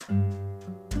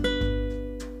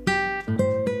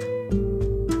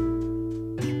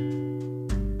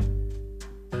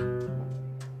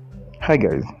Hi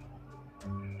guys,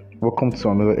 welcome to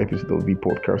another episode of the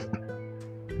podcast.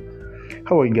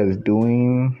 How are you guys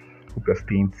doing? Hope you're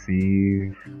staying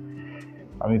safe.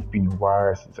 I know it's been a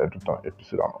while since I did an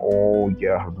episode and all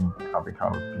year I've been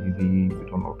kind of busy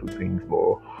with one or two things, but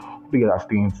hope you guys are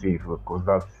staying safe because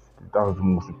that's the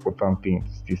most important thing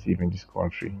to stay safe in this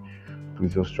country.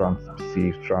 Please just try and be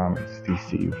safe, try and stay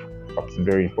safe. That's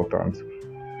very important.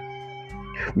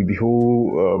 With the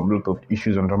whole lot of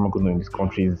issues and drama going on in this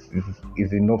country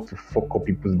is enough to fuck up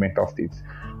people's mental states.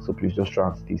 So please just try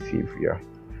and stay safe. Yeah,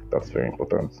 that's very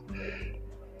important.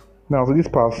 Now, so I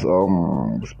just want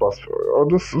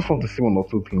to say one or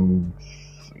two things.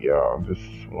 Yeah, I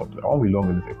won't be long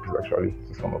in this episode actually.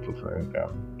 Just one or two things. Yeah,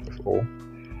 that's all.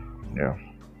 Yeah.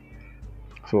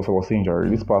 So, as I was saying, Jerry,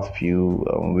 this past few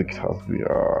weeks I've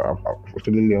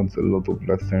actually learned a lot of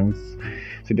lessons.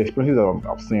 So the experiences that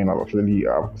I've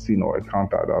seen or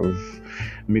encountered has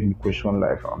made me question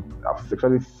life. I've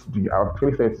actually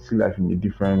started to see life in a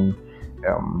different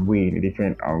way, in a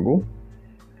different angle.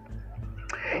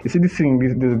 You see,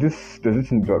 there's this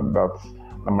thing that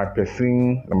my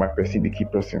person, the key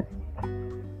person.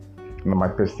 My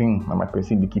person,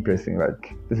 the key person.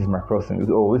 Like this is my person.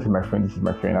 Oh, this is my friend. This is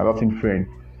my friend. I don't think friend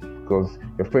because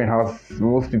your friend has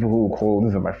most people who will call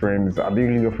these are my friends. Are they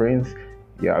really your friends?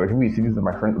 Yeah, like people you see these are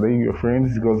my friends. Are they your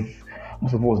friends? Because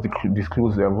most of us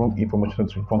disclose their wrong information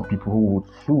to wrong people who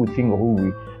would think or who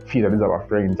will feel that these are our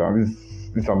friends and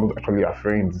these are not actually our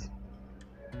friends.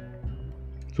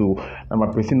 So my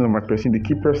person, the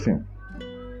key person.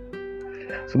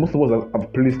 So most of us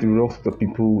have placed the wrong set of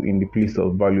people in the place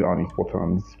of value and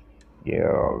importance.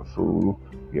 Yeah, so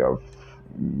we have.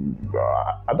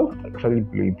 I don't actually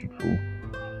blame people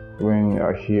when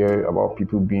I hear about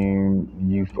people being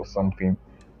used for something.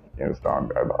 You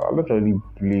understand? I don't really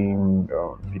blame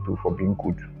people for being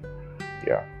good.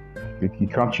 Yeah, you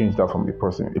can't change that from the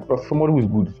person. If somebody who is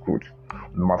good is good,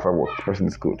 no matter what. The person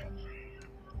is good.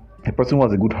 A person who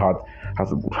has a good heart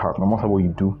has a good heart, no matter what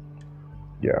you do.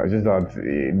 Yeah, it's just that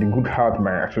the good heart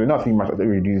might actually not think might actually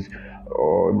reduce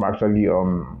or might actually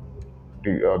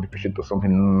depreciate or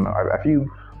something. I feel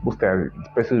most times the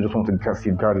person just wants to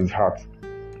safeguard his heart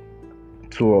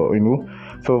to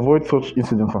to avoid such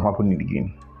incidents from happening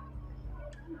again.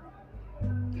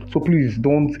 So please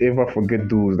don't ever forget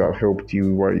those that helped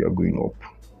you while you're growing up.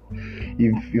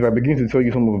 If I begin to tell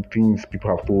you some of the things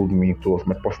people have told me plus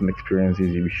my personal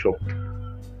experiences, you'll be shocked.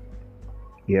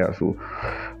 Yeah, so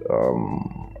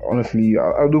honestly,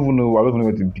 I don't even know. I don't even know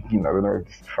where to begin. I don't know where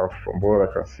to start from. But what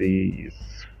I can say is,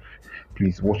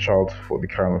 please watch out for the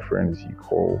kind of friends you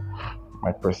call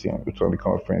my person. Which are the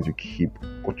kind of friends you keep.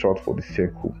 Watch out for the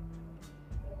circle.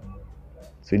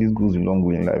 So this goes a long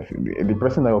way in life. The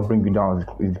person that will bring you down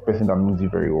is the person that knows you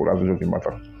very well. That's what really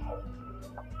matter.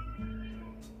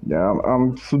 Yeah.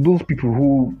 So those people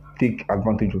who take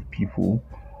advantage of people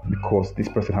because this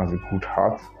person has a good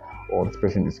heart, or this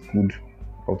person is good,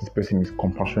 or this person is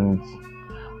compassionate.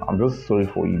 I'm just sorry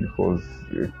for you because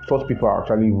such people are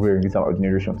actually rare in this our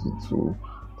generation to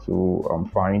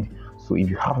find. So if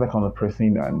you have that kind of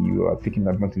person and you are taking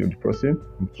advantage of the person,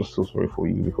 I'm just so sorry for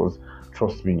you because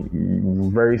trust me,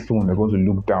 very soon they're going to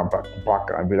look down back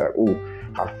and be like, oh,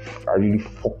 I really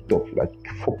fucked up, like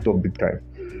fucked up big time.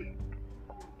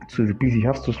 So if you please you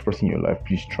have such person in your life,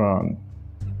 please try and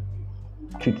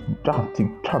try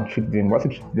and treat them. What I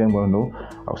treat them well, no,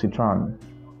 I'll say try and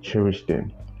cherish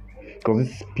them because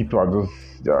these people are just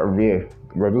they are rare.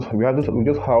 We just have a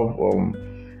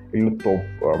lot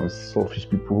of selfish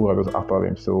people who are just after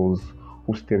themselves,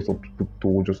 who steps on people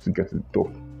toe just to get to the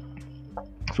top.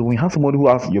 So when you have somebody who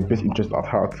has your best interest at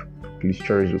heart, please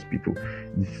cherish those people.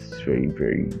 This is very,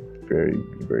 very, very,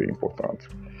 very important.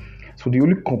 So the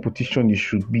only competition you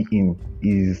should be in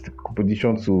is the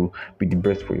competition to be the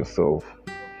best for yourself,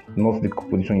 not the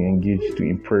competition you engage to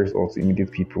impress or to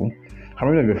imitate people. How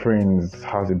many of your friends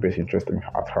has the best interest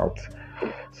at heart?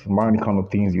 So mind the kind of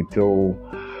things you tell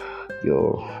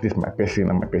this is my person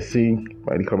and my person,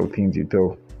 by the kind of things you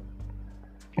tell.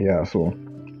 Yeah, so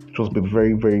just be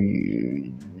very,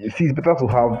 very you see it's better to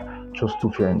have just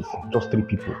two friends, just three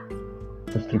people.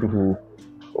 Just three people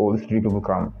or these people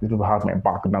have my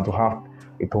back than to have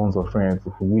a tons of friends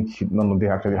for which none of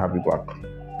them actually have your back.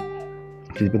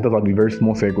 So it's better to have a very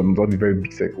small circle and not a very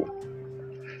big circle.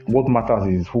 What matters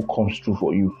is who comes through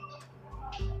for you.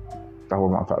 That's what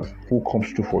matters. Who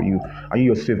comes through for you? Are you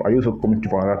yourself? Are you also coming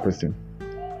through for another person?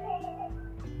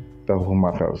 That's what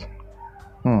matters.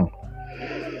 Hmm.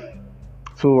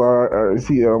 So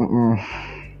see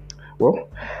well,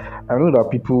 I know that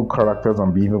people, characters,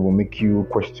 and behavior will make you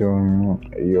question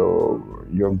your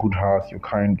good heart, your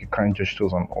kind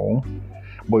gestures, and all.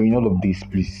 But in all of this,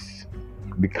 please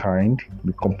be kind,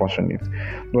 be compassionate.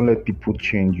 Don't let people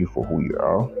change you for who you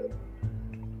are.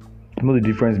 Know the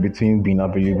difference between being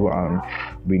available and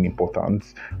being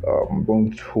important.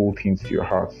 Don't hold things to your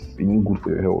heart. It's not good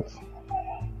for your health.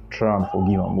 Try and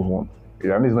forgive and move on.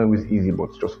 Yeah, I know it's not always easy, but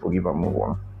just forgive and move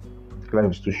on.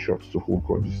 Life is too short to hold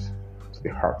grudges to the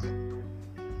heart.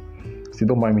 See,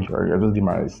 don't mind me, I just did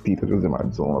my state, I just did my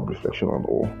zone of reflection and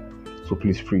all. So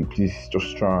please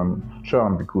just try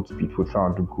and be good to people, try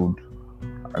and do good.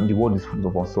 And the world is full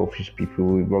of unselfish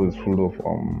people, the world is full of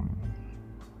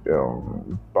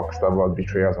backstabbers,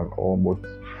 betrayers and all, but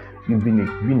you being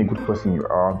a good person you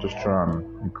are, just try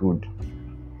and be good.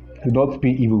 Do not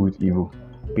pay evil with evil.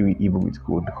 Pay with evil with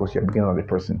good because you're beginning as a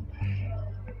person.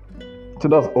 So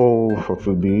that's all for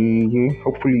today.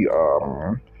 Hopefully,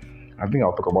 I think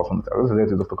I'll talk about something. I just wanted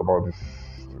to just talk about this.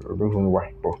 I don't know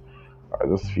why, but I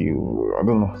just feel I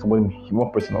don't know. Somebody,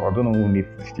 one person, I don't know who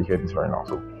needs to hear this right now.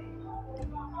 So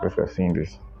if you're seeing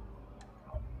this,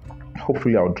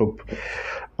 hopefully I'll drop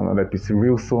another episode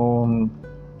real soon.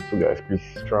 So guys, please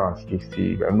try and stay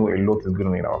safe. I know a lot is going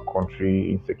on in our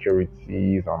country,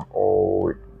 insecurities and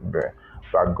all the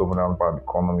bad governance, bad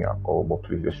economy and all, but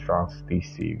please just try and stay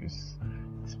safe.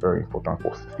 It's very important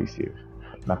for us to stay safe.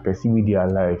 Now, perceive with their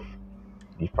life,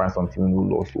 you find something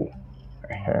new also.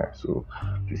 So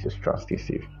please just try and stay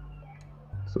safe.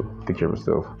 So take care of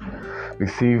yourself. Be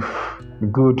safe, be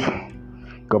good.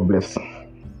 God bless.